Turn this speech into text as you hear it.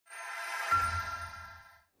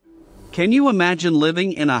Can you imagine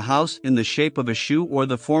living in a house in the shape of a shoe or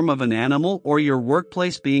the form of an animal, or your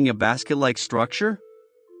workplace being a basket-like structure?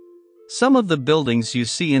 Some of the buildings you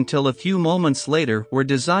see until a few moments later were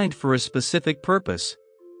designed for a specific purpose.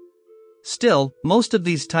 Still, most of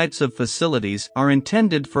these types of facilities are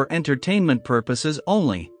intended for entertainment purposes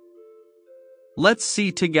only. Let's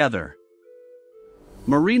see together.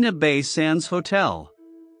 Marina Bay Sands Hotel.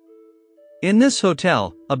 In this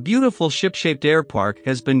hotel, a beautiful ship-shaped air park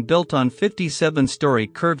has been built on 57-story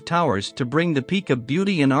curved towers to bring the peak of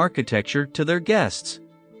beauty and architecture to their guests.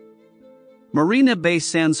 Marina Bay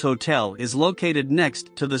Sands Hotel is located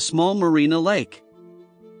next to the small Marina Lake.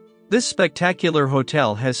 This spectacular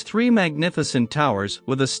hotel has 3 magnificent towers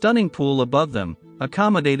with a stunning pool above them,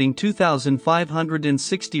 accommodating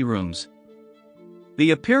 2,560 rooms. The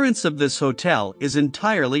appearance of this hotel is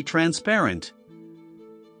entirely transparent.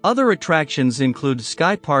 Other attractions include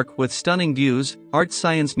Sky Park with stunning views, Art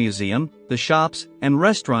Science Museum, the shops, and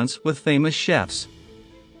restaurants with famous chefs.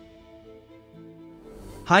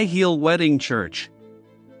 High Heel Wedding Church.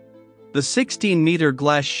 The 16-meter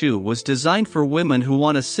glass shoe was designed for women who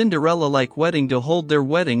want a Cinderella-like wedding to hold their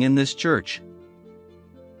wedding in this church.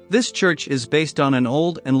 This church is based on an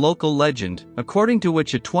old and local legend, according to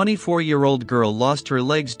which a 24-year-old girl lost her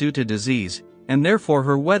legs due to disease, and therefore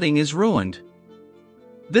her wedding is ruined.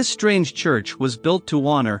 This strange church was built to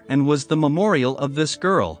honor and was the memorial of this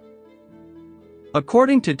girl.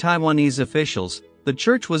 According to Taiwanese officials, the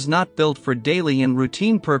church was not built for daily and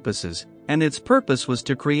routine purposes, and its purpose was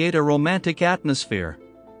to create a romantic atmosphere.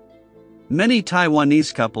 Many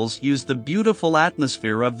Taiwanese couples use the beautiful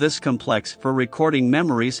atmosphere of this complex for recording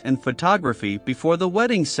memories and photography before the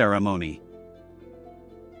wedding ceremony.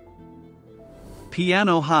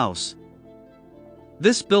 Piano House.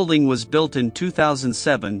 This building was built in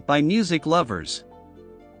 2007 by music lovers.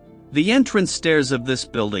 The entrance stairs of this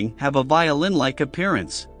building have a violin-like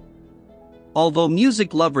appearance. Although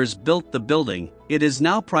music lovers built the building, it is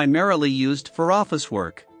now primarily used for office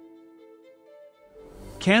work.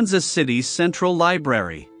 Kansas City's Central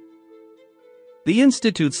Library. The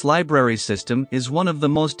Institute's library system is one of the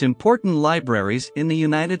most important libraries in the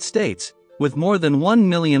United States, with more than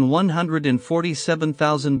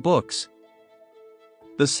 1,147,000 books.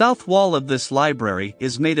 The south wall of this library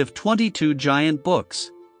is made of 22 giant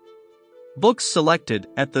books. Books selected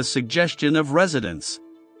at the suggestion of residents.